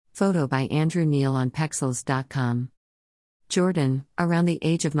Photo by Andrew Neil on Pexels.com. Jordan, around the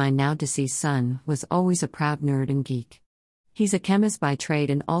age of my now-deceased son, was always a proud nerd and geek. He's a chemist by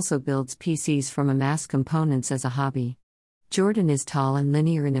trade and also builds PCs from amassed components as a hobby. Jordan is tall and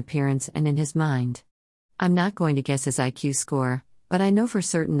linear in appearance and in his mind. I'm not going to guess his IQ score, but I know for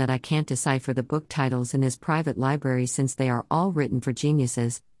certain that I can't decipher the book titles in his private library since they are all written for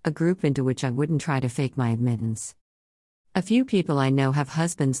geniuses, a group into which I wouldn't try to fake my admittance. A few people I know have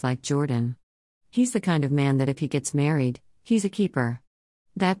husbands like Jordan. He's the kind of man that if he gets married, he's a keeper.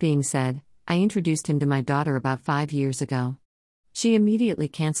 That being said, I introduced him to my daughter about 5 years ago. She immediately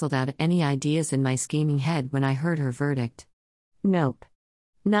canceled out any ideas in my scheming head when I heard her verdict. Nope.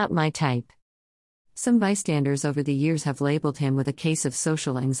 Not my type. Some bystanders over the years have labeled him with a case of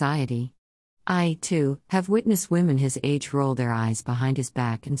social anxiety. I, too, have witnessed women his age roll their eyes behind his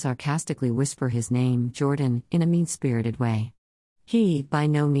back and sarcastically whisper his name, Jordan, in a mean-spirited way. He, by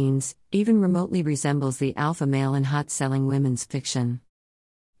no means, even remotely resembles the alpha male in hot-selling women's fiction.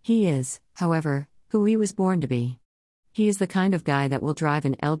 He is, however, who he was born to be. He is the kind of guy that will drive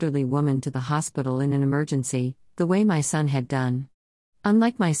an elderly woman to the hospital in an emergency, the way my son had done.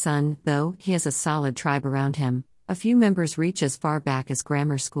 Unlike my son, though, he has a solid tribe around him. A few members reach as far back as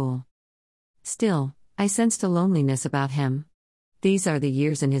grammar school. Still, I sensed a loneliness about him. These are the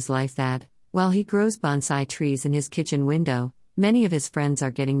years in his life that, while he grows bonsai trees in his kitchen window, many of his friends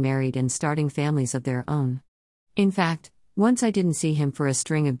are getting married and starting families of their own. In fact, once I didn't see him for a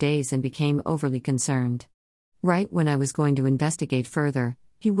string of days and became overly concerned. Right when I was going to investigate further,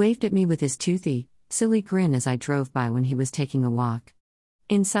 he waved at me with his toothy, silly grin as I drove by when he was taking a walk.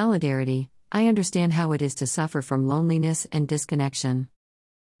 In solidarity, I understand how it is to suffer from loneliness and disconnection.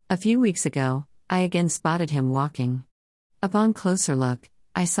 A few weeks ago, I again spotted him walking. Upon closer look,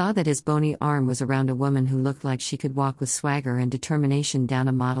 I saw that his bony arm was around a woman who looked like she could walk with swagger and determination down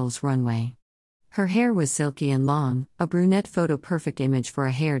a model's runway. Her hair was silky and long, a brunette photo-perfect image for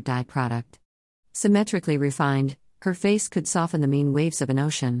a hair dye product. Symmetrically refined, her face could soften the mean waves of an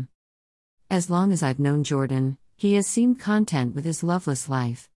ocean. As long as I've known Jordan, he has seemed content with his loveless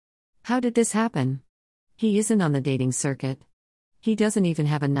life. How did this happen? He isn't on the dating circuit. He doesn't even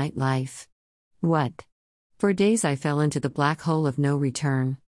have a nightlife. What? For days I fell into the black hole of no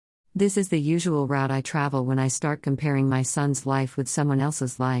return. This is the usual route I travel when I start comparing my son's life with someone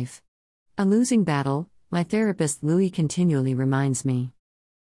else's life. A losing battle, my therapist Louis continually reminds me.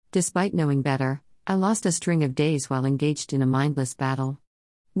 Despite knowing better, I lost a string of days while engaged in a mindless battle.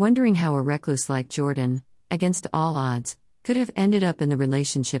 Wondering how a recluse like Jordan, against all odds, could have ended up in the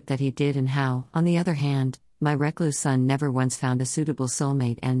relationship that he did and how, on the other hand, my recluse son never once found a suitable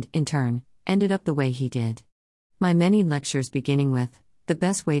soulmate and, in turn, ended up the way he did. My many lectures beginning with, "The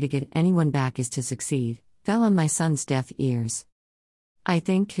best way to get anyone back is to succeed," fell on my son's deaf ears. I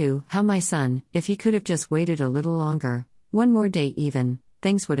think too, how my son, if he could have just waited a little longer, one more day even,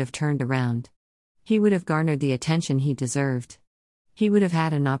 things would have turned around. He would have garnered the attention he deserved. He would have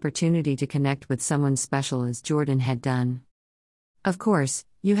had an opportunity to connect with someone special as Jordan had done. Of course,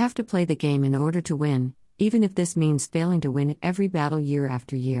 you have to play the game in order to win, even if this means failing to win every battle year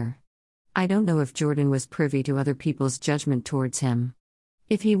after year. I don't know if Jordan was privy to other people's judgment towards him.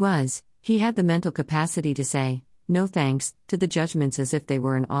 If he was, he had the mental capacity to say, no thanks, to the judgments as if they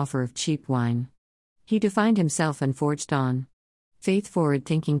were an offer of cheap wine. He defined himself and forged on. Faith-forward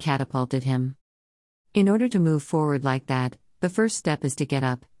thinking catapulted him. In order to move forward like that, the first step is to get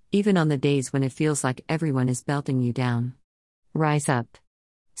up, even on the days when it feels like everyone is belting you down. Rise up.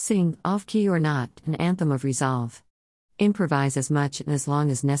 Sing, off-key or not, an anthem of resolve. Improvise as much and as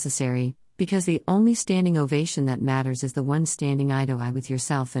long as necessary, because the only standing ovation that matters is the one standing eye to eye with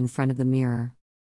yourself in front of the mirror.